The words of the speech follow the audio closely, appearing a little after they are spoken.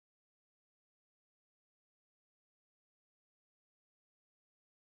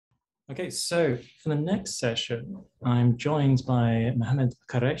Okay, so for the next session, I'm joined by Mohammed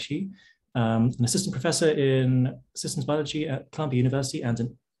Alquraishi, an assistant professor in systems biology at Columbia University and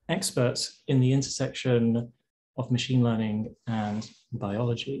an expert in the intersection of machine learning and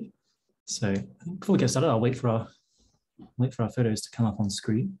biology. So before we get started, I'll wait for our photos to come up on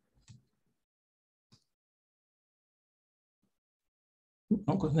screen.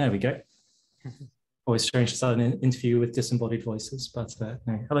 Oh, there we go. Always strange to start an interview with disembodied voices, but no.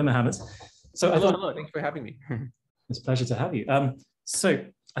 Hello, Mohammed. So hello, thanks for having me. It's a pleasure to have you. So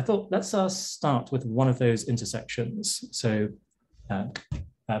I thought let's start with one of those intersections. So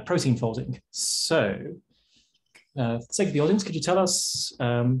protein folding. So for the sake of the audience, could you tell us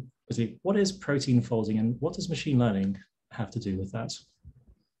what is protein folding and what does machine learning have to do with that?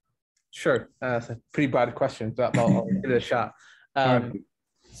 Sure, it's a pretty broad question, but I'll give it a shot.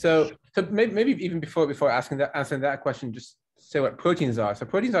 So maybe even before answering that question, just say what proteins are. So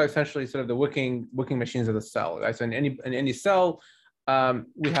proteins are essentially sort of the working machines of the cell, right? So in any cell,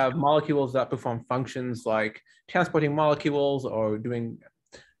 we have molecules that perform functions like transporting molecules or doing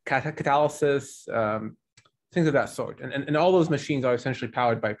catalysis, things of that sort. And all those machines are essentially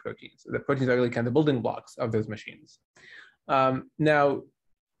powered by proteins. The proteins are really kind of the building blocks of those machines. Now,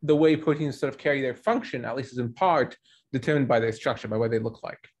 the way proteins sort of carry their function, at least is in part, determined by their structure, by what they look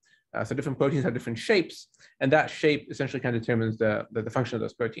like. So different proteins have different shapes, and that shape essentially kind of determines the function of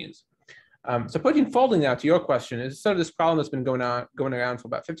those proteins. So protein folding, now to your question, is sort of this problem that's been going around for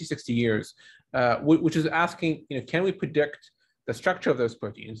about 50, 60 years, which is asking, can we predict the structure of those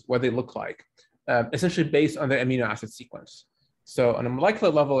proteins, what they look like, essentially based on their amino acid sequence. So on a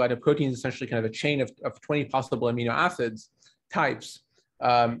molecular level, a protein is essentially kind of a chain of 20 possible amino acids types,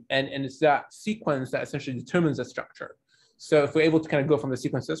 and it's that sequence that essentially determines the structure. So if we're able to kind of go from the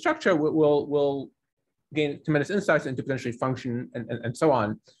sequence to the structure, we'll gain tremendous insights into potentially function and so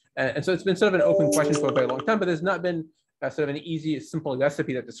on. And so it's been sort of an open question for a very long time, but there's not been sort of an easy, simple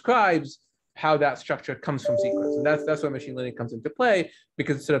recipe that describes how that structure comes from sequence. And that's where machine learning comes into play,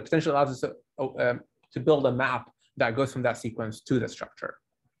 because it sort of potentially allows us to build a map that goes from that sequence to the structure.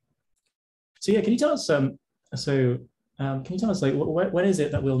 So yeah, can you tell us, like, when is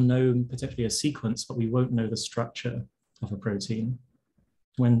it that we'll know particularly a sequence, but we won't know the structure of a protein?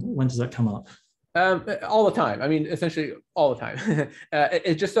 When does that come up? All the time. I mean, essentially all the time.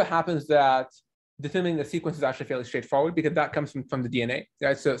 It just so happens that determining the sequence is actually fairly straightforward, because that comes from the DNA,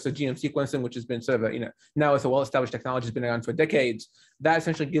 right? So genome sequencing, which has been sort of now it's a well-established technology, has been around for decades. That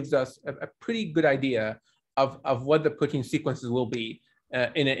essentially gives us a pretty good idea of what the protein sequences will be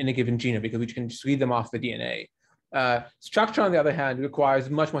in a given genome, because we can just read them off the DNA. Structure, on the other hand, requires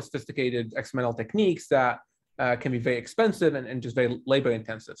much more sophisticated experimental techniques that can be very expensive and just very labor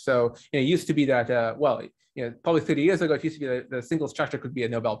intensive. So it used to be that, probably 30 years ago, it used to be that the single structure could be a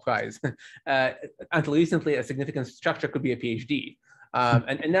Nobel Prize. Until recently, a significant structure could be a PhD.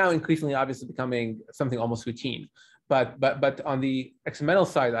 And now increasingly, obviously, becoming something almost routine. But on the experimental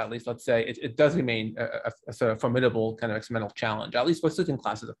side, at least, let's say, it does remain a sort of formidable kind of experimental challenge, at least for certain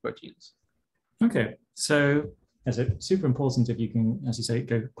classes of proteins. Okay, so it's super important if you can, as you say,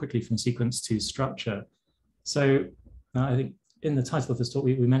 go quickly from sequence to structure. So I think in the title of this talk,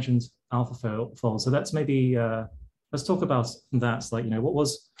 we mentioned AlphaFold. So that's maybe, let's talk about that. Like, what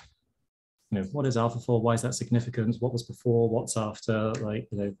is AlphaFold? Why is that significant? What was before? What's after? Like,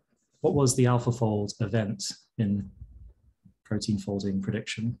 what was the AlphaFold event in protein folding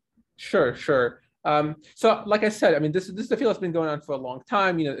prediction? Sure. So like I said, I mean, this is a field that's been going on for a long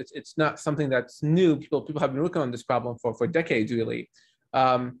time. It's not something that's new. People have been working on this problem for decades, really.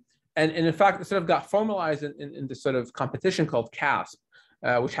 And in fact, it sort of got formalized in this sort of competition called CASP,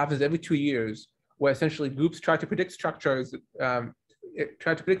 which happens every 2 years, where essentially groups try to predict structures, the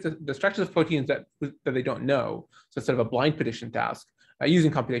structures of proteins that they don't know. So it's sort of a blind prediction task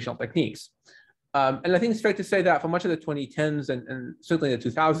using computational techniques. And I think it's fair to say that for much of the 2010s and certainly the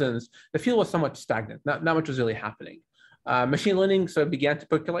 2000s, the field was somewhat stagnant. Not much was really happening. Machine learning sort of began to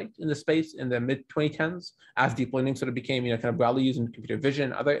percolate in the space in the mid-2010s as deep learning sort of became kind of broadly used in computer vision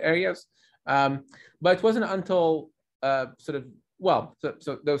and other areas. But it wasn't until so there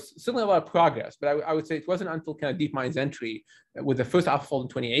was certainly a lot of progress, but I would say it wasn't until kind of DeepMind's entry with the first AlphaFold in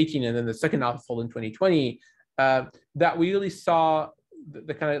 2018 and then the second AlphaFold in 2020 that we really saw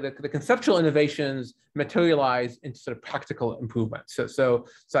the conceptual innovations materialize into sort of practical improvements. So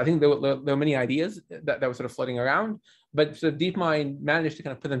I think there were many ideas that were sort of floating around, but sort of DeepMind managed to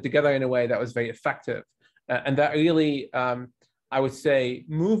kind of put them together in a way that was very effective. And that really, I would say,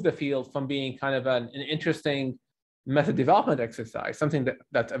 moved the field from being kind of an interesting method development exercise, something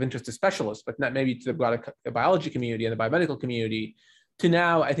that's of interest to specialists, but not maybe to the broader biology community and the biomedical community, to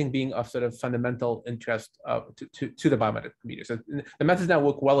now, I think, being of sort of fundamental interest to the biomedical community. So the methods now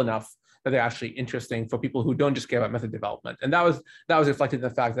work well enough that they're actually interesting for people who don't just care about method development. And that was reflected in the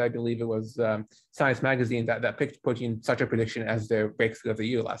fact that I believe it was Science Magazine that picked protein structure prediction as their breakthrough of the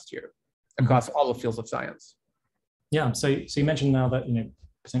year last year across all the fields of science. Yeah. So you mentioned now that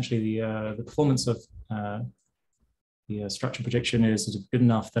potentially the performance of the structure prediction is sort of good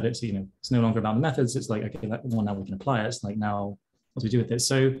enough that it's it's no longer about the methods. It's like, okay, well, now we can apply it. It's like, now what do we do with it?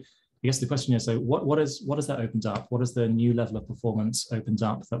 So I guess the question is, so what has that opened up? What is the new level of performance opened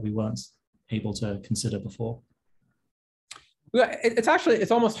up that we weren't able to consider before? Well,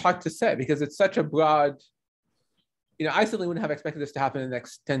 it's almost hard to say because it's such a broad, I certainly wouldn't have expected this to happen in the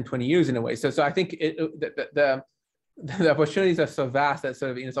next 10, 20 years in a way. So I think the opportunities are so vast that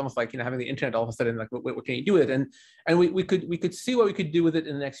sort of, it's almost like, having the internet all of a sudden, like, what can you do with it? And we could see what we could do with it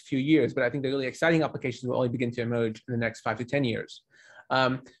in the next few years, but I think the really exciting applications will only begin to emerge in the next 5 to 10 years.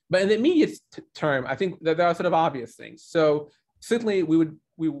 But in the immediate term, I think that there are sort of obvious things. So certainly we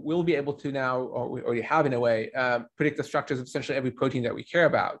will be able to now, or we already have in a way, predict the structures of essentially every protein that we care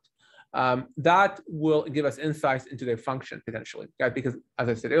about. That will give us insights into their function potentially, right? Because as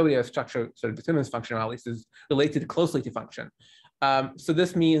I said earlier, structure sort of determines function, or at least is related closely to function. So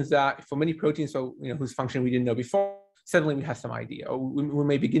this means that for many proteins, whose function we didn't know before, suddenly we have some idea, or we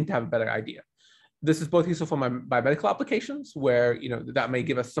may begin to have a better idea. This is both useful for my biomedical applications, where that may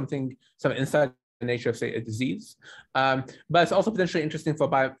give us some insight in the nature of, say, a disease. But it's also potentially interesting for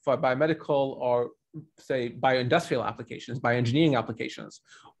biomedical or, say, bioindustrial applications, bioengineering applications,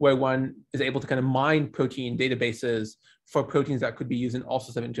 where one is able to kind of mine protein databases for proteins that could be used in all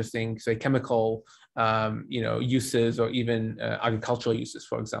sorts of interesting, say, chemical, uses, or even agricultural uses,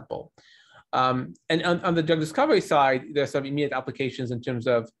 for example. And on the drug discovery side, there's some immediate applications in terms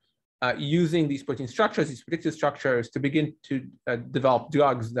of using these protein structures, these predictive structures, to begin to develop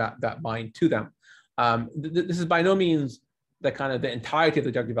drugs that bind to them. This is by no means the entirety of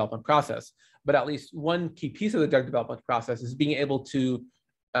the drug development process, but at least one key piece of the drug development process is being able to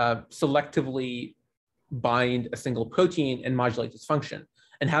selectively bind a single protein and modulate its function.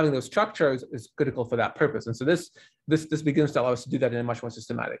 And having those structures is critical for that purpose. And so this begins to allow us to do that in a much more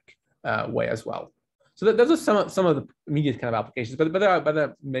systematic way as well. So those are some of the immediate kind of applications, but there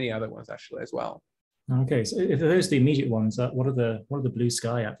are many other ones actually as well. Okay, so if those are the immediate ones, what are the blue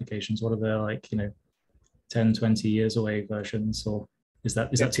sky applications? What are the 10, 20 years away versions, or is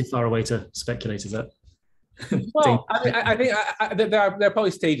that too far away to speculate? Is that? Well, I think there are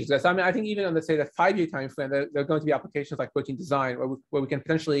probably stages. Yes, I think even on the 5-year time frame, there are going to be applications like protein design, where we can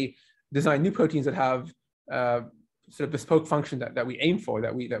potentially design new proteins that have sort of bespoke function that we aim for,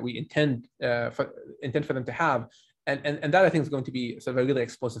 that we intend for them to have, and that I think is going to be sort of a really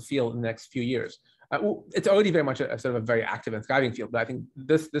explosive field in the next few years. It's already very much a sort of a very active and thriving field, but I think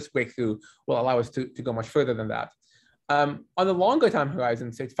this breakthrough will allow us to go much further than that. On the longer time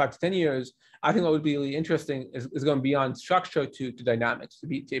horizon, say 5 to 10 years, I think what would be really interesting is going beyond structure to dynamics, to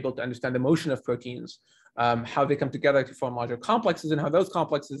be able to understand the motion of proteins, how they come together to form larger complexes, and how those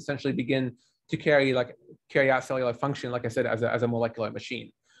complexes essentially begin to carry out cellular function, like I said, as a molecular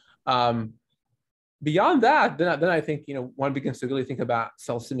machine. Beyond that, then I think one begins to really think about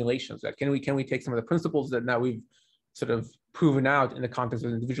cell simulations. That can we take some of the principles that now we've sort of proven out in the context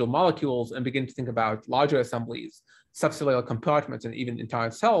of individual molecules and begin to think about larger assemblies, subcellular compartments, and even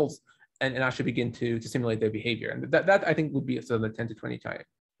entire cells, and actually begin to simulate their behavior. And that I think would be sort of the 10 to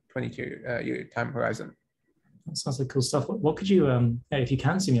 22-year time horizon. That sounds like cool stuff. What could you, if you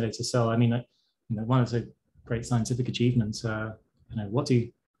can simulate a cell? I mean, one of the great scientific achievements. What do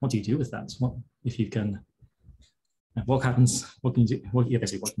you do with that? What if you can? What happens? What can you do? What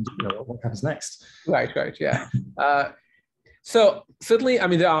happens next? Right. Yeah. So certainly,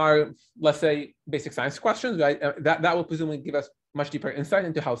 there are, let's say, basic science questions, right? That will presumably give us much deeper insight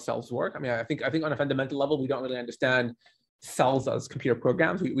into how cells work. I think on a fundamental level, we don't really understand cells as computer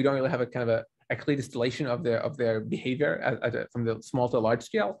programs. We don't really have a kind of a clear distillation of their behavior from the small to large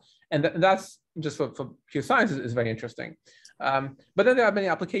scale, and that's just for pure science is very interesting. But then there are many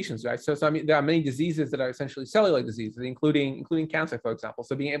applications, right? So there are many diseases that are essentially cellular diseases, including cancer, for example.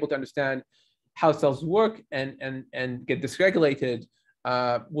 So being able to understand how cells work and get dysregulated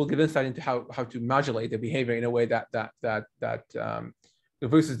will give insight into how to modulate their behavior in a way that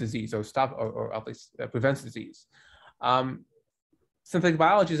reverses disease or at least prevents disease. Synthetic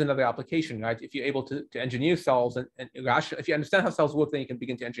biology is another application, right? If you're able to engineer cells and if you understand how cells work, then you can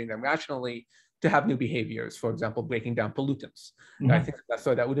begin to engineer them rationally to have new behaviors, for example, breaking down pollutants. Mm-hmm. I think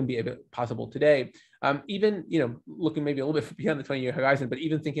that wouldn't be possible today. Even looking maybe a little bit beyond the 20-year horizon, but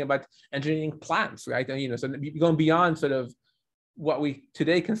even thinking about engineering plants, right? So going beyond sort of what we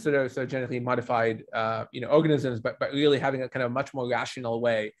today consider sort of genetically modified, organisms, but really having a kind of much more rational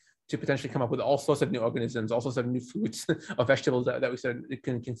way to potentially come up with all sorts of new organisms, all sorts of new fruits or vegetables that we sort of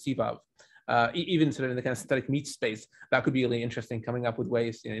can conceive of. Even sort of in the kind of synthetic meat space, that could be really interesting, coming up with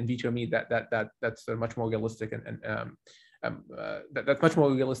ways, in vitro meat that's much more realistic and that much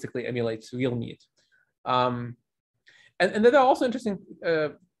more realistically emulates real meat. And there are also interesting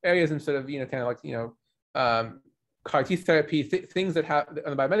areas in sort of, kind of like, CAR T therapy, things that have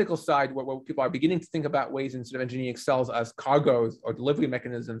on the biomedical side where people are beginning to think about ways in sort of engineering cells as cargoes or delivery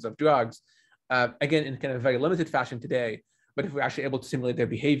mechanisms of drugs, again, in kind of very limited fashion today. But if we're actually able to simulate their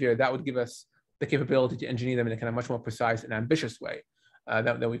behavior, that would give us the capability to engineer them in a kind of much more precise and ambitious way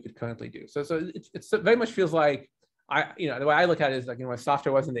than we could currently do. So it very much feels like, the way I look at it is like, when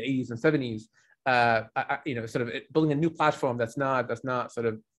software was in the 80s and 70s, sort of building a new platform that's not sort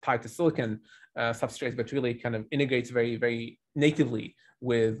of tied to silicon substrates, but really kind of integrates very, very natively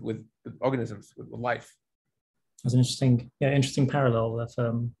with organisms, with life. That's an interesting parallel of,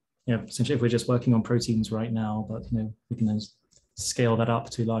 essentially if we're just working on proteins right now, but, we can then scale that up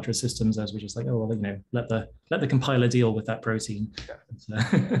to larger systems as we just like, let the compiler deal with that protein. Yeah.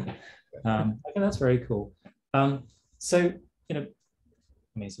 So, that's very cool. So, so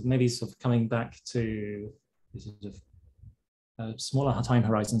maybe sort of coming back to this sort of smaller time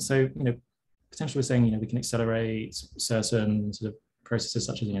horizon. So, potentially we're saying, we can accelerate certain sort of processes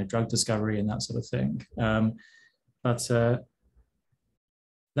such as, drug discovery and that sort of thing. But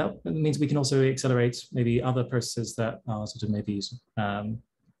that means we can also accelerate maybe other processes that are sort of maybe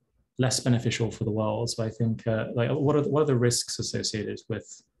less beneficial for the world. So I think, what are the risks associated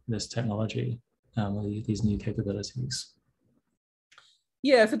with this technology, these new capabilities?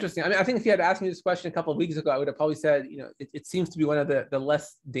 Yeah, it's interesting. I mean, I think if you had asked me this question a couple of weeks ago, I would have probably said, it seems to be one of the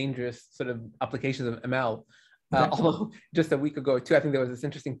less dangerous sort of applications of ML. Although just a week ago too, I think there was this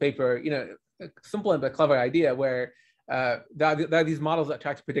interesting paper, a simple but clever idea where there are these models that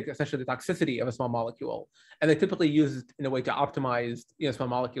try to predict essentially the toxicity of a small molecule, and they typically used in a way to optimize small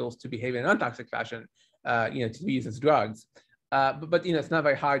molecules to behave in a non-toxic fashion, to be used as drugs. But it's not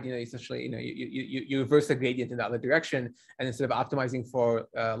very hard. Essentially, you reverse the gradient in the other direction, and instead of optimizing for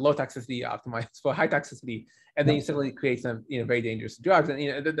low toxicity, optimize for high toxicity, and then you suddenly create some very dangerous drugs. And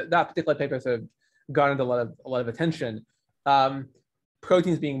that particular paper sort of garnered a lot of attention.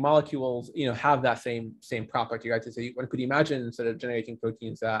 Proteins being molecules, have that same property, right? So one could imagine sort of generating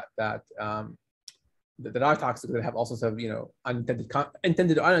proteins that are toxic, that have all sorts of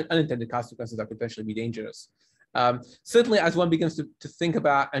intended or unintended consequences that could potentially be dangerous. Certainly, as one begins to think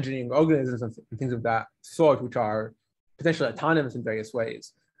about engineering organisms and things of that sort, which are potentially autonomous in various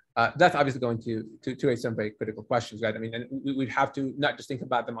ways, that's obviously going to raise some very critical questions, right? I mean, and we'd have to not just think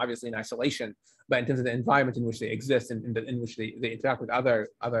about them obviously in isolation, but in terms of the environment in which they exist and in which they interact with other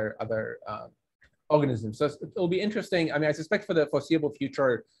organisms. So it'll be interesting. I mean, I suspect for the foreseeable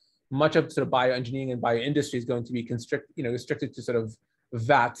future, much of sort of bioengineering and bioindustry is going to be restricted to sort of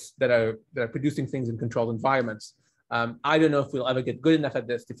vats that are producing things in controlled environments. I don't know if we'll ever get good enough at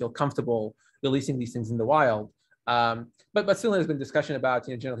this to feel comfortable releasing these things in the wild. But still, there's been discussion about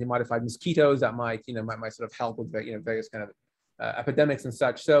genetically modified mosquitoes that might sort of help with various kind of epidemics and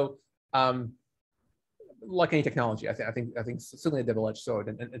such. So, like any technology, I think certainly a double-edged sword,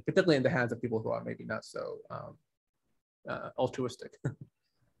 and particularly in the hands of people who are maybe not so altruistic.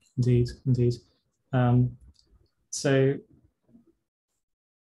 Indeed. So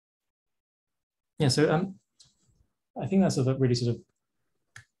I think that's really sort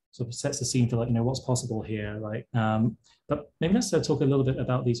of sets the scene for what's possible here, right? But maybe let's talk a little bit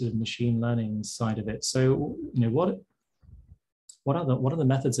about the sort of machine learning side of it. So what are the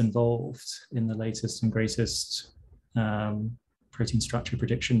methods involved in the latest and greatest protein structure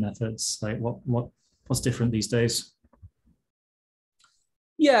prediction methods? Like what's different these days?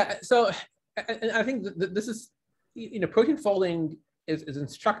 Yeah, so I think this is protein folding is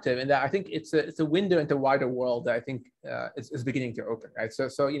instructive in that I think it's a window into a wider world that I think is beginning to open, right?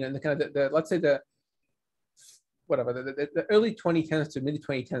 So in the kind of let's say the early 2010s to mid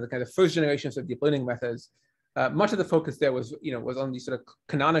 2010s, the kind of first generations of deep learning methods, much of the focus there was was on these sort of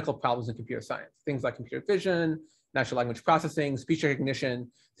canonical problems in computer science, things like computer vision, natural language processing, speech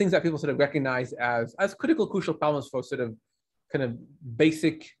recognition, things that people sort of recognize as critical, crucial problems for sort of kind of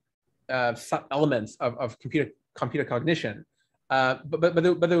basic elements of computer cognition. But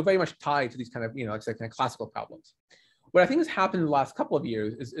they were very much tied to these kind of like I said, kind of classical problems. What I think has happened in the last couple of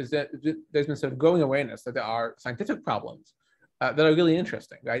years is that there's been sort of growing awareness that there are scientific problems that are really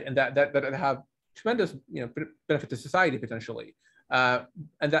interesting, right, and that have tremendous benefit to society potentially,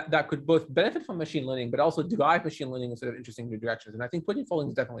 And that could both benefit from machine learning, but also drive machine learning in sort of interesting new directions. And I think protein folding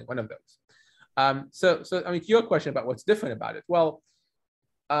is definitely one of those. So I mean, to your question about what's different about it, well,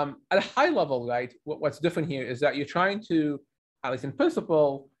 at a high level, right, what's different here is that you're trying to, at least in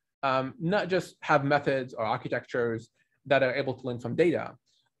principle, not just have methods or architectures that are able to learn from data,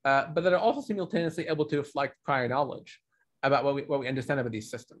 but that are also simultaneously able to reflect prior knowledge about what we understand about these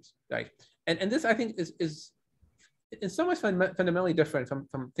systems, right? And this, I think, is in some ways fundamentally different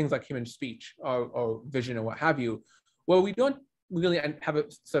from things like human speech or vision or what have you, where we don't really have a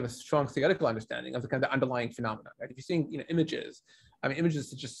sort of strong theoretical understanding of the kind of underlying phenomena, right? If you're seeing images, I mean,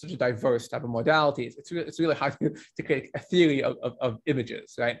 images are just such a diverse type of modality. It's really hard to create a theory of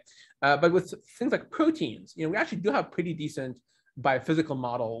images, right? But with things like proteins, we actually do have pretty decent biophysical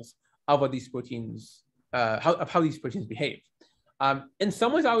models of what these proteins, how these proteins behave. In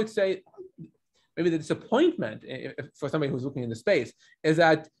some ways, I would say maybe the disappointment for somebody who's looking in the space is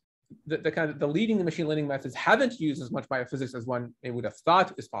that the leading machine learning methods haven't used as much biophysics as one would have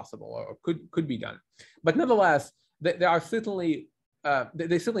thought is possible or could be done. But nonetheless, there are certainly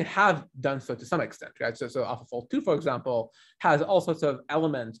they certainly have done so to some extent, right? So AlphaFold 2, for example, has all sorts of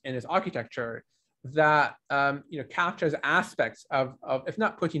elements in its architecture that captures aspects of if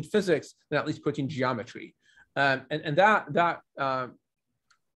not protein physics, then at least protein geometry, and that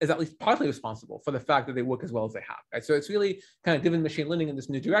is at least partly responsible for the fact that they work as well as they have, right? So it's really kind of given machine learning in this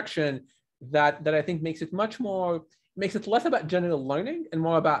new direction that I think makes it less about general learning and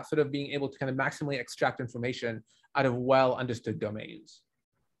more about sort of being able to kind of maximally extract information out of well understood domains.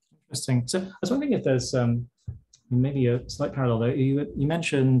 Interesting. So I was wondering if there's maybe a slight parallel there. You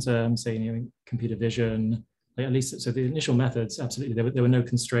mentioned, say, computer vision, like at least, so the initial methods, absolutely, there were no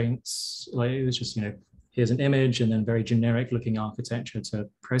constraints. Like it was just, here's an image and then very generic looking architecture to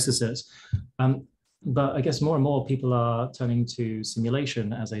process it. But I guess more and more people are turning to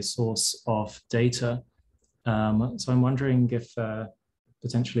simulation as a source of data. So I'm wondering if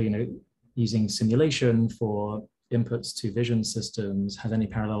potentially, using simulation for inputs to vision systems has any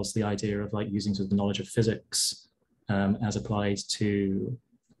parallels to the idea of like using sort of the knowledge of physics as applied to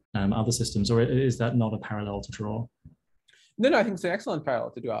other systems, or is that not a parallel to draw? No, I think it's an excellent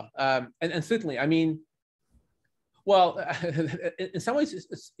parallel to draw. And certainly, I mean, well, in some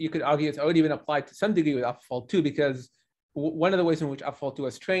ways, you could argue it's already been applied to some degree with AlphaFold 2, because one of the ways in which AlphaFold 2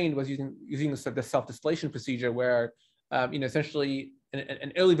 was trained was using the self-distillation procedure, where essentially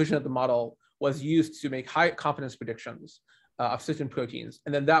an early version of the model was used to make high confidence predictions of certain proteins,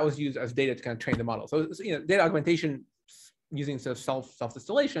 and then that was used as data to kind of train the model. So data augmentation using sort of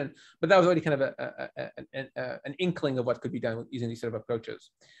self-distillation, but that was already kind of an inkling of what could be done using these sort of approaches.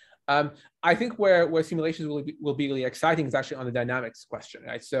 I think where simulations will be really exciting is actually on the dynamics question,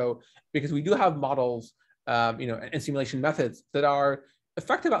 right? So because we do have models, and simulation methods that are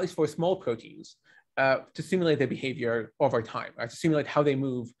effective, at least for small proteins, to simulate their behavior over time, right? To simulate how they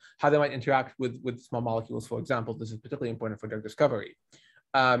move, how they might interact with small molecules, for example. This is particularly important for drug discovery.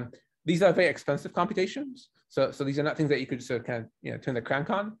 These are very expensive computations. So these are not things that you could sort of kind of, turn the crank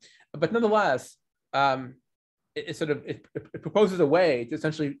on. But nonetheless, it proposes a way to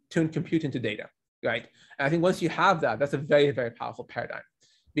essentially turn compute into data, right? And I think once you have that, that's a very, very powerful paradigm.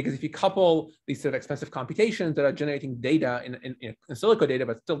 Because if you couple these sort of expensive computations that are generating data in silico data,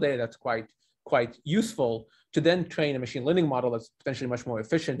 but still data that's quite useful, to then train a machine learning model that's potentially much more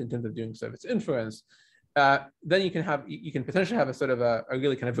efficient in terms of doing service inference, then you can potentially have a sort of a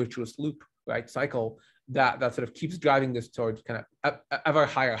really kind of virtuous loop, right, cycle that sort of keeps driving this towards kind of ever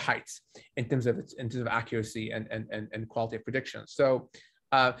higher heights in terms of accuracy and quality of predictions. So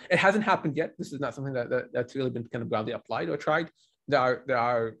it hasn't happened yet. This is not something that's really been kind of broadly applied or tried. There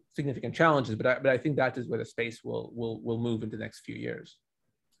are significant challenges, but I think that is where the space will move in the next few years.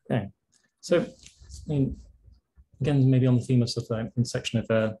 Okay, so I mean, again, maybe on the theme of sort of the intersection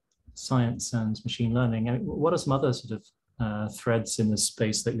of science and machine learning, I mean, what are some other sort of threads in this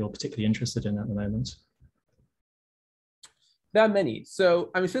space that you're particularly interested in at the moment? There are many.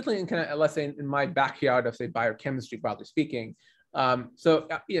 So I mean, certainly in kind of, let's say, in my backyard of, say, biochemistry, broadly speaking.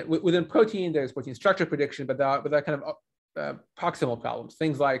 Within protein, there's protein structure prediction, but there are kind of proximal problems,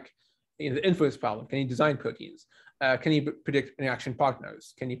 things like the inference problem. Can you design proteins? Can you predict interaction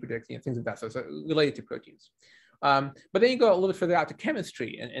partners? Can you predict things like that? So related to proteins. But then you go a little bit further out to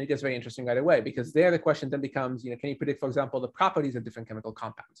chemistry, and it gets very interesting right away, because there the question then becomes, can you predict, for example, the properties of different chemical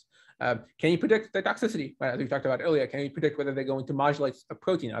compounds? Can you predict their toxicity, right, as we talked about earlier? Can you predict whether they're going to modulate a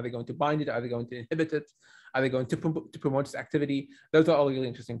protein? Are they going to bind it? Are they going to inhibit it? Are they going to promote its activity? Those are all really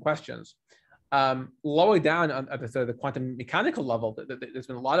interesting questions. Lower down at the quantum mechanical level, there's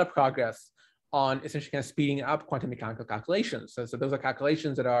been a lot of progress on essentially kind of speeding up quantum mechanical calculations. So those are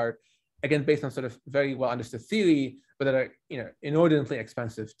calculations that are, again, based on sort of very well understood theory, but that are, inordinately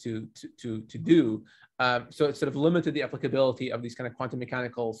expensive to do. So it's sort of limited the applicability of these kind of quantum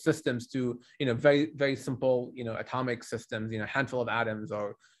mechanical systems to, very, very simple, atomic systems, a handful of atoms,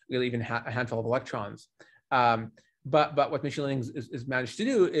 or really even a handful of electrons. But what machine learning is managed to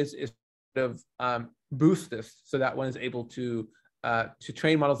do is sort of boost this, so that one is able to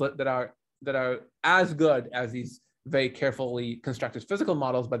train models that are as good as these very carefully constructed physical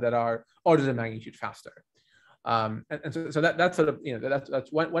models, but that are orders of magnitude faster. And so that's sort of,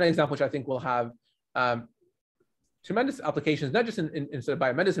 that's one example which I think will have tremendous applications, not just in sort of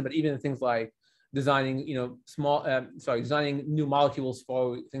biomedicine, but even in things like designing, designing new molecules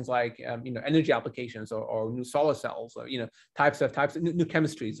for things like, energy applications, or new solar cells, or, types of new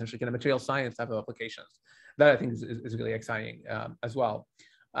chemistries, essentially kind of material science type of applications. That I think is really exciting as well.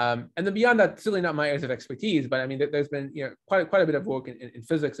 And then beyond that, certainly not my areas of expertise, but I mean, there's been quite a bit of work in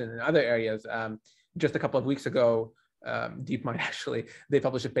physics and in other areas. Just a couple of weeks ago, DeepMind actually, they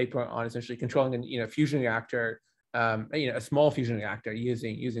published a paper on essentially controlling a fusion reactor, a small fusion reactor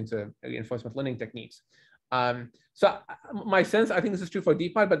using sort of reinforcement learning techniques. So my sense, I think this is true for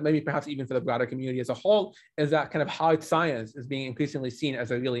DeepMind, but maybe perhaps even for the broader community as a whole, is that kind of hard science is being increasingly seen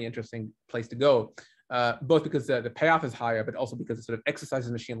as a really interesting place to go. Both because the payoff is higher, but also because it sort of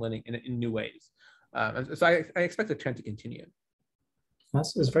exercises machine learning in new ways. And so I expect the trend to continue.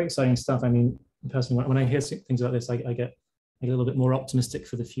 That's very exciting stuff. I mean, personally, when I hear things like this, I get a little bit more optimistic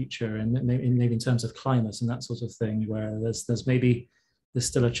for the future, and maybe in terms of climate and that sort of thing, where there's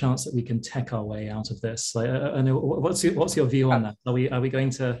still a chance that we can tech our way out of this. Like, I know, what's your view on that? Are we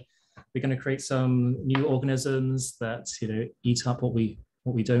going to create some new organisms that eat up what we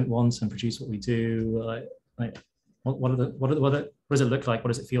don't want and produce what we do? What does it look like? What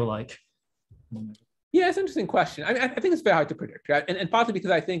does it feel like? Yeah, it's an interesting question. I think it's very hard to predict, right? And partly because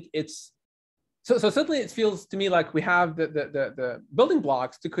I think it's so certainly it feels to me like we have the building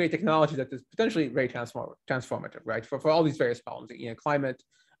blocks to create technology that is potentially very transformative, right? For all these various problems, climate,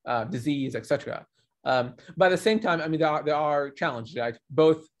 disease, etc. But at the same time, I mean, there are challenges, right?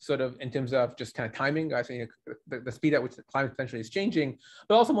 Both sort of in terms of just kind of timing, right? So, the speed at which the climate potentially is changing,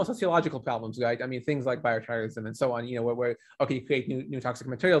 but also more sociological problems, right? I mean, things like bioterrorism and so on, where okay, you create new toxic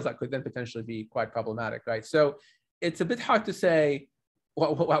materials that could then potentially be quite problematic, right? So it's a bit hard to say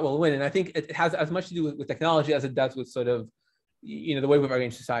what will win. And I think it has as much to do with technology as it does with sort of, the way we've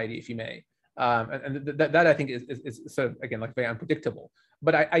arranged society, if you may. And that I think is sort of, again, like very unpredictable.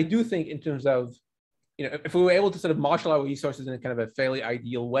 But I do think in terms of, if we were able to sort of marshal our resources in a kind of a fairly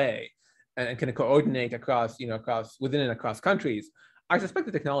ideal way, and kind of coordinate across within and across countries, I suspect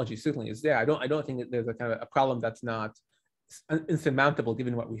the technology certainly is there. I don't think that there's a kind of a problem that's not insurmountable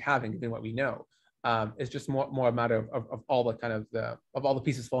given what we have and given what we know. It's just more a matter of all the kind of all the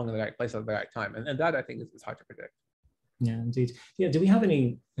pieces falling in the right place at the right time, and that I think is hard to predict. Yeah, indeed. Yeah. Do we have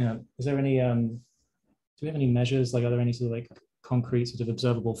any? Is there any? Do we have any measures? Like, are there any sort of like concrete sort of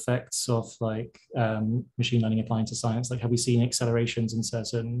observable effects of like machine learning applying to science? Like, have we seen accelerations in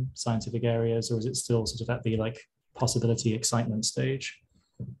certain scientific areas, or is it still sort of at the like possibility excitement stage?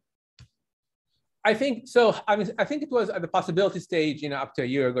 I think so. I mean, I think it was at the possibility stage, up to a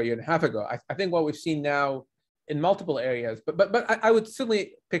year and a half ago. I think what we've seen now in multiple areas, but I would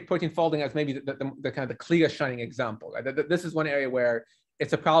certainly pick protein folding as maybe the kind of the clear shining example. Right? This is one area where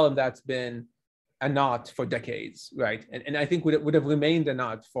it's a problem that's been a knot for decades, right? And I think would have remained a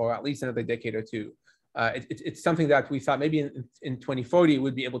knot for at least another decade or two. It's something that we thought maybe in 2040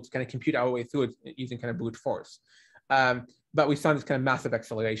 we'd be able to kind of compute our way through it using kind of brute force. But we saw this kind of massive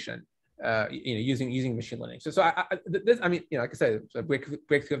acceleration, using machine learning. So I mean, like I said, it's a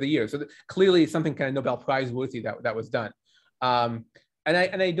breakthrough of the year. So clearly something kind of Nobel Prize worthy that was done. And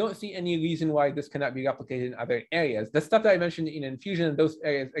I don't see any reason why this cannot be replicated in other areas. The stuff that I mentioned in fusion in those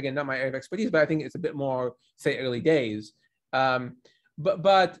areas, again, not my area of expertise, but I think it's a bit more, say, early days.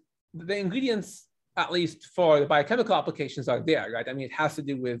 But the ingredients, at least for the biochemical applications, are there, right? I mean, it has to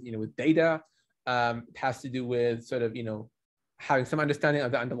do with with data. It has to do with sort of having some understanding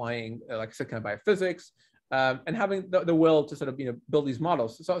of the underlying, like I said, kind of biophysics, and having the will to sort of build these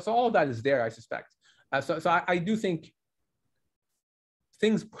models. So all of that is there, I suspect. So I do think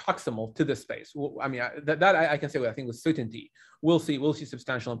things proximal to this space. I mean, that I can say, I think with certainty, we'll see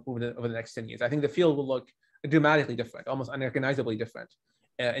substantial improvement over the next 10 years. I think the field will look dramatically different, almost unrecognizably different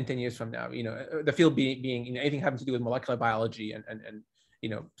in 10 years from now. The field being anything having to do with molecular biology and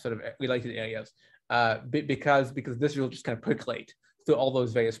sort of related areas, because this will just kind of percolate through all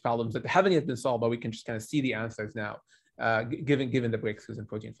those various problems that haven't yet been solved, but we can just kind of see the answers now, given the breakthroughs in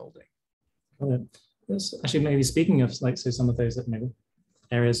protein folding. That's actually maybe speaking of like, so some of those that maybe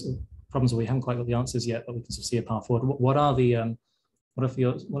areas, problems where we haven't quite got the answers yet, but we can sort of see a path forward. What are the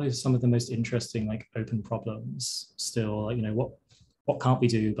what are some of the most interesting like open problems still? Like, what can't we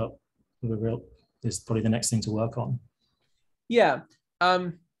do, but is probably the next thing to work on. Yeah.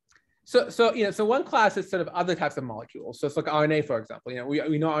 So one class is sort of other types of molecules. So it's like RNA, for example.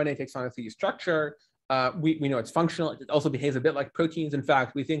 We know RNA takes on a 3D structure. We know it's functional. It also behaves a bit like proteins. In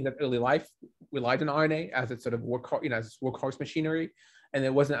fact, we think that early life relied on RNA as its sort of as workhorse machinery, and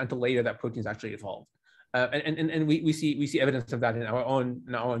it wasn't until later that proteins actually evolved. And we see evidence of that in our own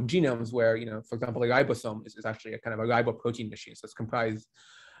genomes, where for example, a ribosome is actually a kind of a riboprotein machine. So it's comprises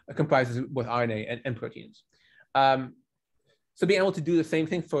both RNA and proteins. So being able to do the same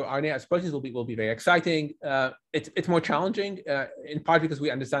thing for RNA as proteins will be very exciting. It's more challenging, in part because we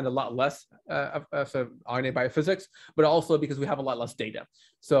understand a lot less of sort of RNA biophysics, but also because we have a lot less data.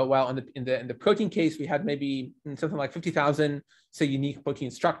 So while in the protein case, we had maybe something like 50,000 say unique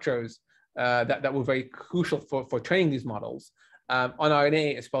protein structures that were very crucial for training these models. On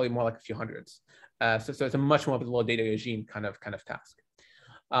RNA, it's probably more like a few hundreds. So it's a much more of a low data regime kind of task.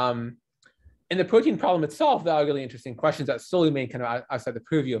 In the protein problem itself, there are really interesting questions that still remain kind of outside the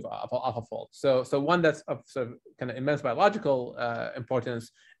purview of AlphaFold. So one that's of sort of kind of immense biological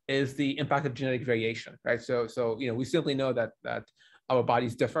importance is the impact of genetic variation, right? So we simply know that our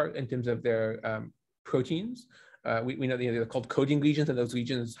bodies differ in terms of their proteins. We know they're called coding regions, and those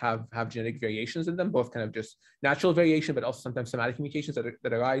regions have genetic variations in them, both kind of just natural variation, but also sometimes somatic mutations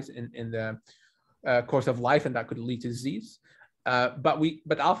that arise in the course of life, and that could lead to disease. But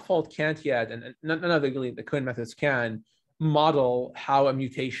AlphaFold can't yet, and none of the current methods can model how a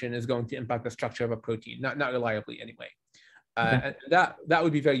mutation is going to impact the structure of a protein, not reliably anyway. And that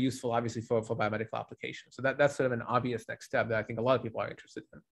would be very useful, obviously, for biomedical applications. So that's sort of an obvious next step that I think a lot of people are interested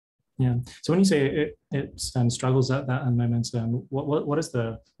in. Yeah. So when you say it struggles at that moment, what is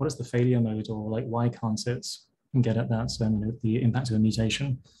the failure mode, or like why can't it get at that the impact of a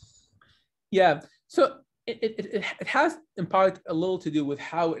mutation? Yeah. So it has in part a little to do with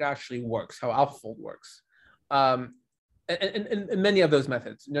how it actually works, how AlphaFold works. And many of those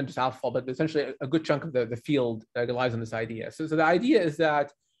methods, not just AlphaFold, but essentially a good chunk of the field relies on this idea. So the idea is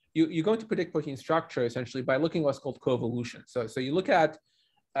that you're going to predict protein structure essentially by looking at what's called coevolution. So you look at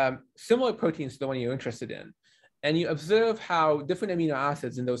similar proteins to the one you're interested in, and you observe how different amino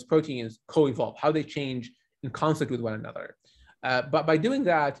acids in those proteins co-evolve, how they change in concert with one another. But by doing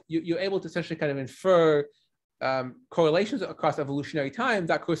that, you're able to essentially kind of infer correlations across evolutionary time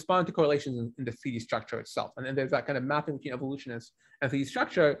that correspond to correlations in the 3D structure itself. And then there's that kind of mapping between evolution and 3D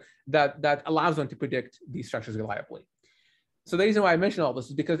structure that allows one to predict these structures reliably. So the reason why I mention all this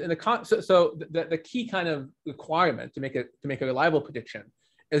is because the key kind of requirement to make a reliable prediction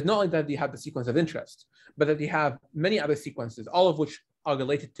is not only that you have the sequence of interest, but that you have many other sequences, all of which are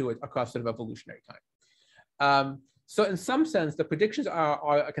related to it across sort of evolutionary time. So in some sense, the predictions are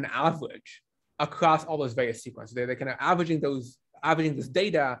like an average across all those various sequences. They're kind of averaging this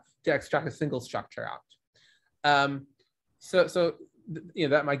data to extract a single structure out. So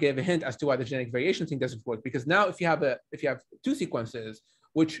that might give a hint as to why the genetic variation thing doesn't work. Because now if you have two sequences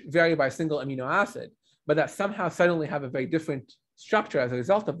which vary by a single amino acid, but that somehow suddenly have a very different structure as a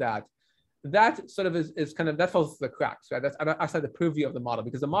result of that, that sort of is kind of, that falls through the cracks, right? That's outside the purview of the model,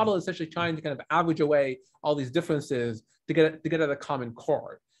 because the model is essentially trying to kind of average away all these differences to get at a common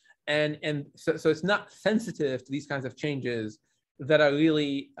core. And so it's not sensitive to these kinds of changes that are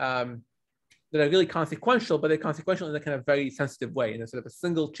really consequential, but they're consequential in a kind of very sensitive way. And sort of a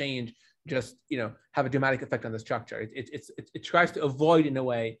single change just have a dramatic effect on the structure. It tries to avoid in a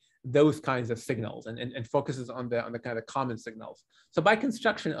way those kinds of signals and focuses on the kind of common signals. So by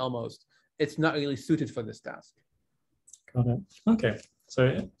construction, almost, it's not really suited for this task. Got it. Okay.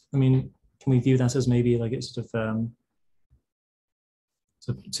 So I mean, can we view that as maybe like it's sort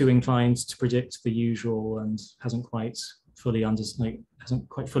of too inclined to predict the usual and hasn't quite fully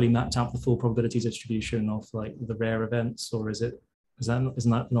mapped out the full probability distribution of like the rare events, or isn't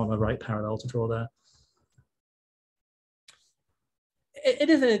that not a right parallel to draw there?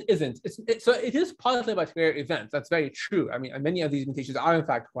 It isn't. It isn't. So it is partly about rare events. That's very true. I mean, many of these mutations are in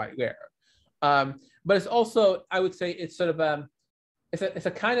fact quite rare. But it's also, I would say, it's sort of it's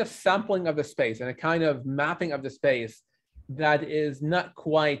a kind of sampling of the space and a kind of mapping of the space that is not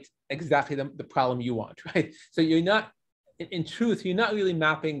quite exactly the problem you want, right? So you're not, in truth, you're not really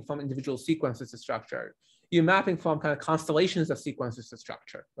mapping from individual sequences to structure. You're mapping from kind of constellations of sequences to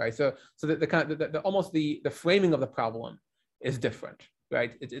structure, right? So almost the framing of the problem is different,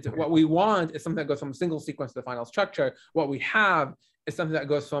 right? What we want is something that goes from a single sequence to the final structure. What we have is something that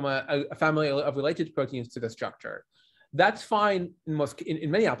goes from a family of related proteins to the structure. That's fine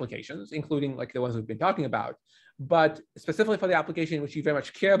in many applications, including like the ones we've been talking about. But specifically for the application in which you very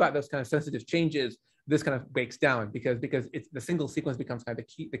much care about those kind of sensitive changes, this kind of breaks down because it's the single sequence becomes kind of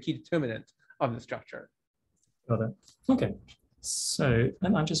the key determinant of the structure. Got it. Okay. So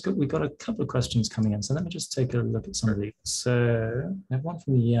we've got a couple of questions coming in. So let me just take a look at some of these. So I have one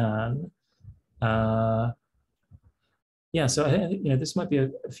from Jan. Yeah, so I think, this might be a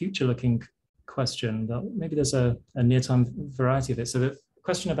future-looking question, but maybe there's a near-time variety of it. So the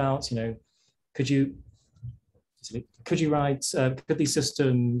question about, could these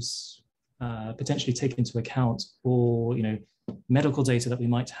systems potentially take into account all, medical data that we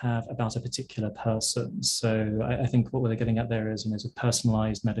might have about a particular person? So I think what we're getting at there is, a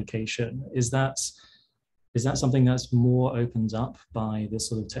personalized medication. Is that something that's more opened up by this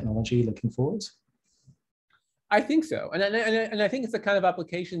sort of technology looking forward? I think so, and I think it's the kind of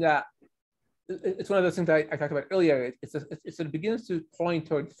application that it's one of those things that I talked about earlier. It sort of begins to point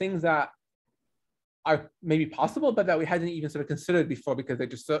toward things that are maybe possible, but that we hadn't even sort of considered before because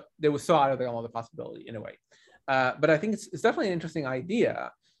they were so out of the realm of the possibility in a way. But I think it's definitely an interesting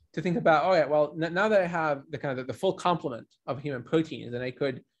idea to think about. Oh yeah, well now that I have the full complement of human proteins, and I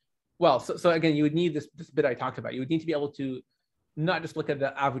could, so again, you would need this bit I talked about. You would need to be able to not just look at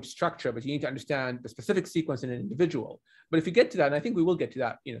the average structure, but you need to understand the specific sequence in an individual. But if you get to that, and I think we will get to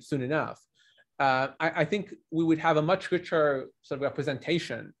that, soon enough, I think we would have a much richer sort of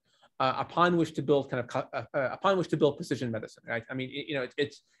representation upon which to build precision medicine. Right? I mean,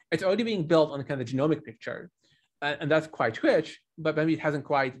 it's already being built on the kind of genomic picture, and that's quite rich. But maybe it hasn't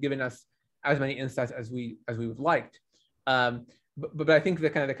quite given us as many insights as we would liked. But I think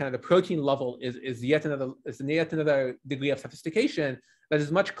the protein level is yet another degree of sophistication that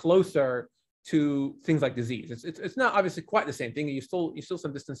is much closer to things like disease. It's not obviously quite the same thing. You're still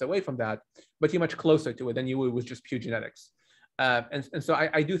some distance away from that, but you're much closer to it than you would with just pure genetics. And so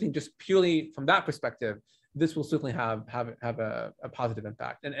I do think just purely from that perspective, this will certainly have a positive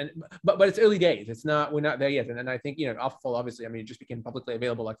impact. But it's early days. We're not there yet. And I think AlphaFold obviously, it just became publicly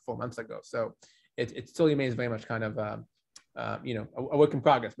available like 4 months ago. So it still remains very much kind of a work in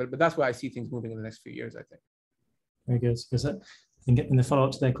progress. But that's where I see things moving in the next few years, I think. Very good. Because I think in the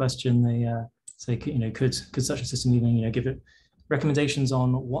follow-up to their question, they say, could such a system even give it recommendations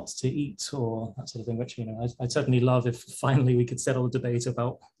on what to eat or that sort of thing, which I'd certainly love if finally we could settle a debate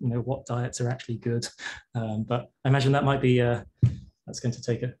about what diets are actually good. But I imagine that might be that's going to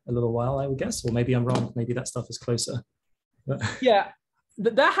take a little while, I would guess, or maybe I'm wrong. Maybe that stuff is closer. But yeah,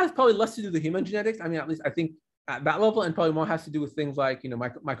 that has probably less to do with human genetics. At least I think at that level, and probably more has to do with things like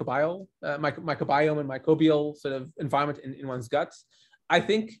microbiome and microbial sort of environment in one's guts. I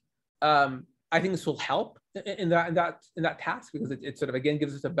think this will help in that task because it sort of again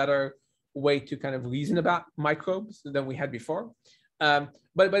gives us a better way to kind of reason about microbes than we had before. But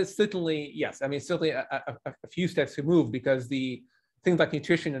it's certainly, yes, it's certainly a few steps removed because the things like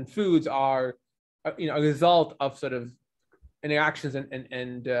nutrition and foods are a result of sort of interactions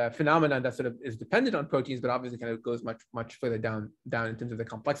and phenomenon that sort of is dependent on proteins, but obviously kind of goes much further down in terms of the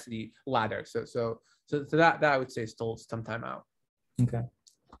complexity ladder. So that I would say is still some time out. Okay,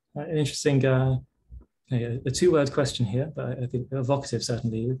 an interesting. A two-word question here, but I think evocative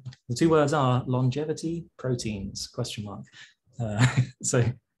certainly. The two words are longevity proteins ? So,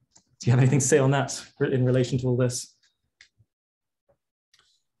 do you have anything to say on that in relation to all this?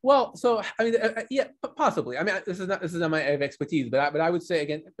 Well, so yeah, possibly. This is not my area of expertise, but I would say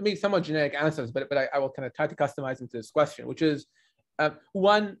again, somewhat generic answers, but I will kind of try to customize into this question, which is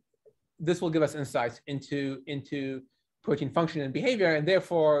one, this will give us insights into protein function and behavior, and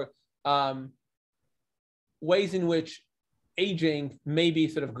therefore ways in which aging may be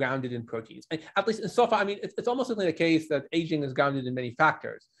sort of grounded in proteins. And at least in so far, it's almost certainly the case that aging is grounded in many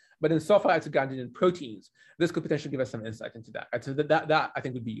factors, but in so far it's grounded in proteins. This could potentially give us some insight into that. So that I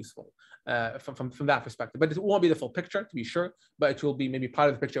think would be useful from that perspective. But it won't be the full picture, to be sure, but it will be maybe part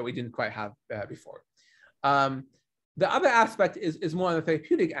of the picture we didn't quite have before. The other aspect is more on the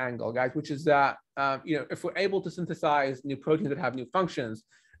therapeutic angle, guys, which is that if we're able to synthesize new proteins that have new functions,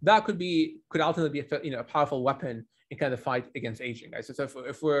 that could ultimately be a powerful weapon in kind of the fight against aging. Right? So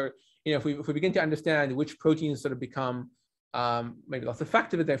if we begin to understand which proteins sort of become maybe less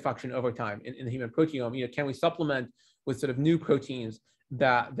effective at their function over time in the human proteome, can we supplement with sort of new proteins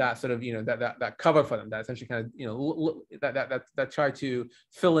that sort of that cover for them, that essentially kind of that try to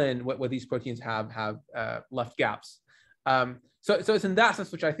fill in what these proteins have left gaps. So it's in that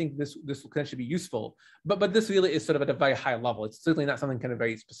sense which I think this will potentially be useful, but this really is sort of at a very high level. It's certainly not something kind of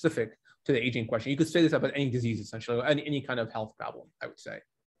very specific to the aging question. You could say this about any disease, essentially, or any kind of health problem, I would say.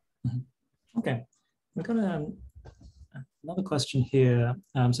 Okay, we've got another question here.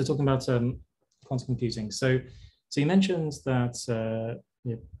 So talking about quantum computing. So you mentioned that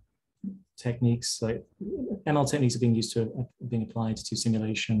techniques like ML techniques are being used to being applied to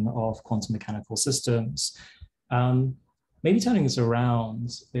simulation of quantum mechanical systems. Maybe turning this around,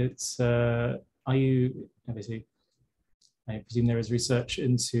 it's are you obviously? I presume there is research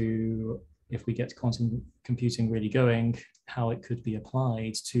into if we get quantum computing really going, how it could be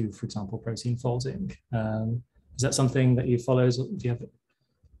applied to, for example, protein folding. Is that something that you follow? Do you have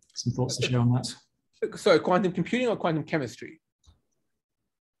some thoughts to share on that? Sorry, quantum computing or quantum chemistry?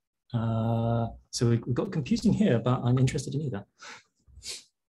 So we've got computing here, but I'm interested in either.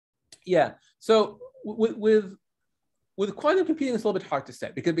 Yeah. So with quantum computing, it's a little bit hard to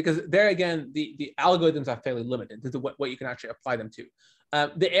say because there again, the algorithms are fairly limited to what you can actually apply them to.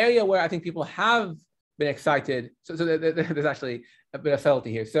 The area where I think people have been excited, so there's actually a bit of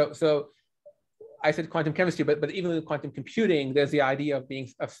subtlety here. So I said quantum chemistry, but even with quantum computing, there's the idea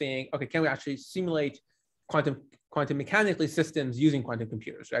of saying, okay, can we actually simulate quantum mechanically systems using quantum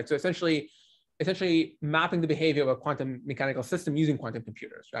computers, right? So essentially mapping the behavior of a quantum mechanical system using quantum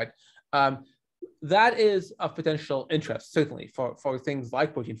computers, right? That is of potential interest, certainly, for things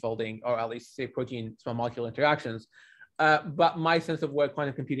like protein folding, or at least say protein small molecule interactions. But my sense of where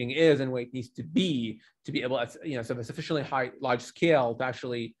quantum computing is and where it needs to be able at sort of a sufficiently large scale to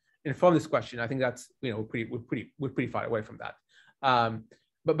actually inform this question, I think that's we're pretty far away from that.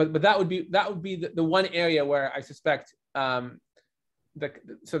 But that would be the one area where I suspect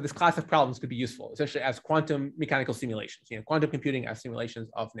so this class of problems could be useful, essentially as quantum mechanical simulations, quantum computing as simulations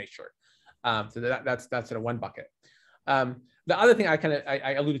of nature. So that's sort of one bucket. The other thing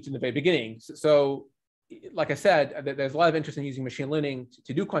I alluded to in the very beginning. So like I said, there's a lot of interest in using machine learning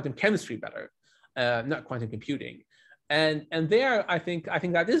to do quantum chemistry better, not quantum computing. And there, I think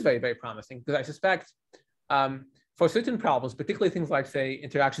that is very, very promising, because I suspect for certain problems, particularly things like, say,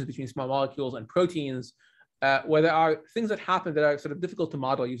 interactions between small molecules and proteins, where there are things that happen that are sort of difficult to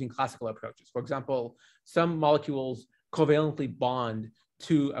model using classical approaches. For example, some molecules covalently bond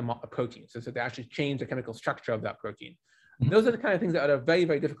to a protein, so they actually change the chemical structure of that protein. Those are the kind of things that are very,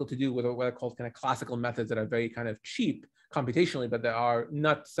 very difficult to do with what are called kind of classical methods that are very kind of cheap computationally, but that are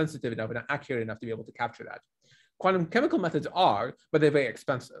not sensitive enough and not accurate enough to be able to capture that. Quantum chemical methods are, but they're very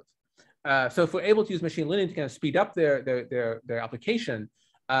expensive. So if we're able to use machine learning to kind of speed up their application,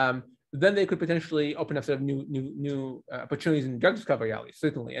 then they could potentially open up sort of new opportunities in drug discovery, at least,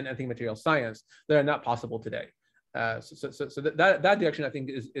 certainly, and I think material science that are not possible today. So that direction, I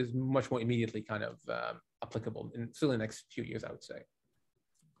think, is much more immediately kind of applicable in certainly the next few years, I would say.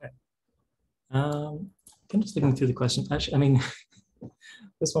 Okay. I'm just looking through the question. Actually, I mean,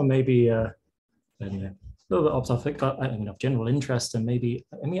 this one may be I don't know, a little bit off topic, but I mean, of general interest, and maybe,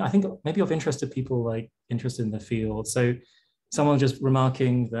 I think maybe of interest to people like interested in the field. So someone just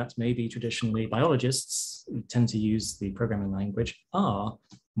remarking that maybe traditionally biologists tend to use the programming language R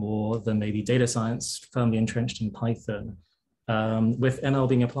more than maybe data science firmly entrenched in Python. With ML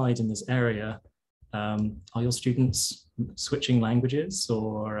being applied in this area, are your students switching languages,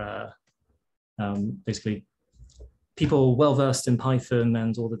 or basically people well-versed in Python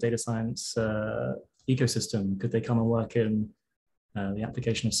and all the data science ecosystem, could they come and work in the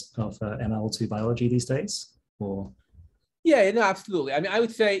application of ML to biology these days? Or yeah, no, absolutely. I mean, I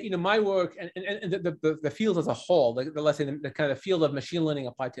would say, my work and the field as a whole, let's say the kind of field of machine learning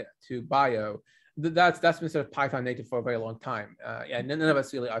applied to bio, that's been sort of Python native for a very long time. And none of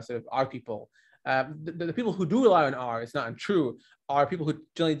us really are sort of R people. The people who do rely on R, it's not untrue, are people who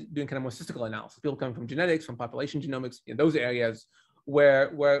generally doing kind of more statistical analysis. People coming from genetics, from population genomics, in those areas where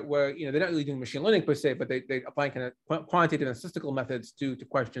they're not really doing machine learning per se, but they apply kind of quantitative and statistical methods to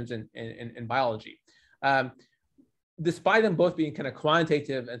questions in biology. Despite them both being kind of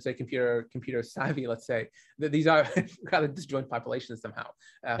quantitative and say computer savvy, let's say, that these are kind of disjoint populations somehow,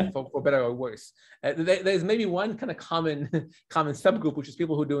 for better or worse. There's maybe one kind of common subgroup, which is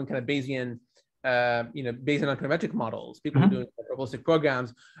people who are doing kind of Bayesian, Bayesian econometric models, people who are doing probabilistic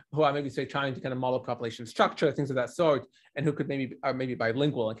programs, who are maybe say trying to kind of model population structure, things of that sort, and who could are maybe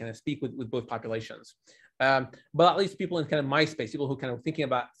bilingual and kind of speak with both populations. But at least people in kind of my space, people who kind of thinking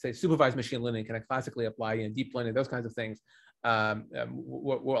about, say, supervised machine learning, kind of classically apply deep learning, those kinds of things,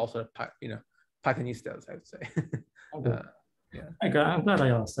 we're also, Pythonistas, I would say. Okay. Yeah. I'm glad I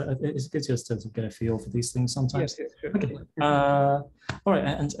asked. It's good just to get a feel for these things sometimes. Yes, sure. Okay. All right,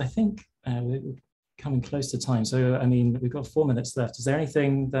 and I think we're coming close to time. So, I mean, we've got 4 minutes left. Is there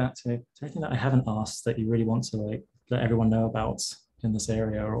anything that I haven't asked that you really want to let everyone know about in this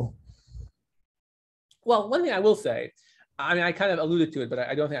area, or? Well, one thing I will say, I mean, I kind of alluded to it, but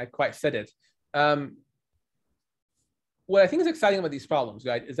I don't think I quite said it. What I think is exciting about these problems,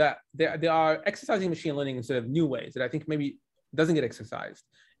 right, is that they are exercising machine learning in sort of new ways that I think maybe doesn't get exercised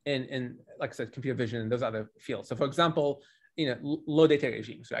in like I said, computer vision and those other fields. So for example, low data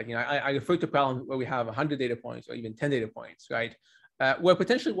regimes, right? I refer to problems where we have 100 data points or even 10 data points, right? Where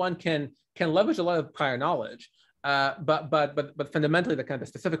potentially one can leverage a lot of prior knowledge, but fundamentally the kind of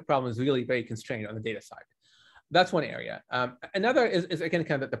specific problem is really very constrained on the data side. That's one area. Another is again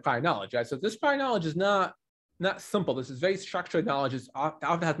kind of the prior knowledge, right? So this prior knowledge is not simple. This is very structured knowledge. It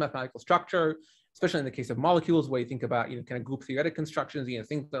often has mathematical structure, especially in the case of molecules, where you think about kind of group theoretic constructions,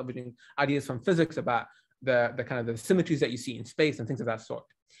 things leveraging ideas from physics about the kind of the symmetries that you see in space and things of that sort.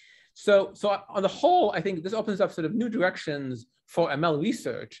 So on the whole, I think this opens up sort of new directions for ML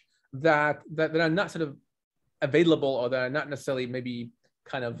research that are not sort of available, or that are not necessarily maybe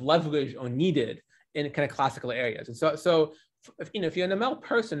kind of leveraged or needed in kind of classical areas. And so if you're an ML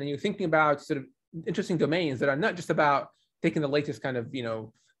person and you're thinking about sort of interesting domains that are not just about taking the latest kind of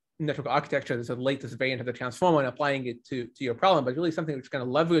network architecture, the sort of latest variant of the transformer, and applying it to your problem, but really something which kind of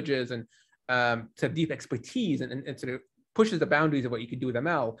leverages and sort of deep expertise and sort of pushes the boundaries of what you can do with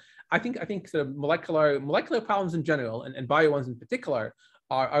ML. I think sort of molecular problems in general and bio ones in particular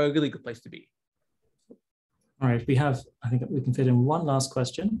are a really good place to be. All right, I think we can fit in one last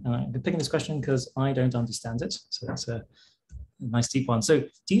question. And I've been picking this question because I don't understand it. So that's a nice deep one. So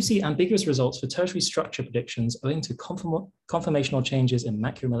do you see ambiguous results for tertiary structure predictions owing to conformational changes in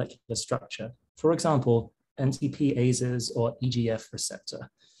macromolecular structure? For example, NTP ASEs or EGF receptor?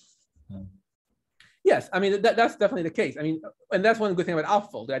 Yes, I mean, that's definitely the case. I mean, and that's one good thing about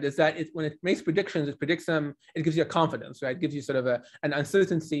AlphaFold, right, is that when it makes predictions, it predicts them, it gives you a confidence, right? It gives you sort of an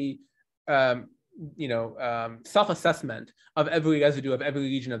uncertainty, self-assessment of every residue of every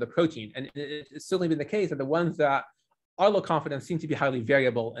region of the protein. And it's certainly been the case that the ones that are low confidence seem to be highly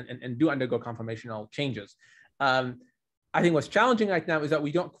variable and do undergo conformational changes. I think what's challenging right now is that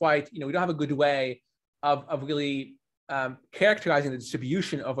we don't quite, we don't have a good way of really characterizing the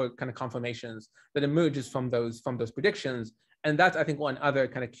distribution over kind of conformations that emerges from those predictions. And that's, I think, one other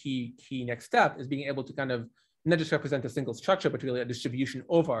kind of key next step is being able to kind of not just represent a single structure, but really a distribution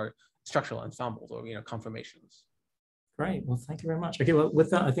over structural ensembles or conformations. Great. Well, thank you very much. Okay, well,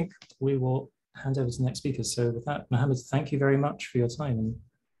 with that, I think we will hand over to the next speaker. So with that, Mohammed, thank you very much for your time and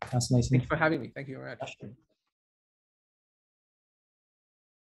fascinating. Thank you for having me. Thank you very much.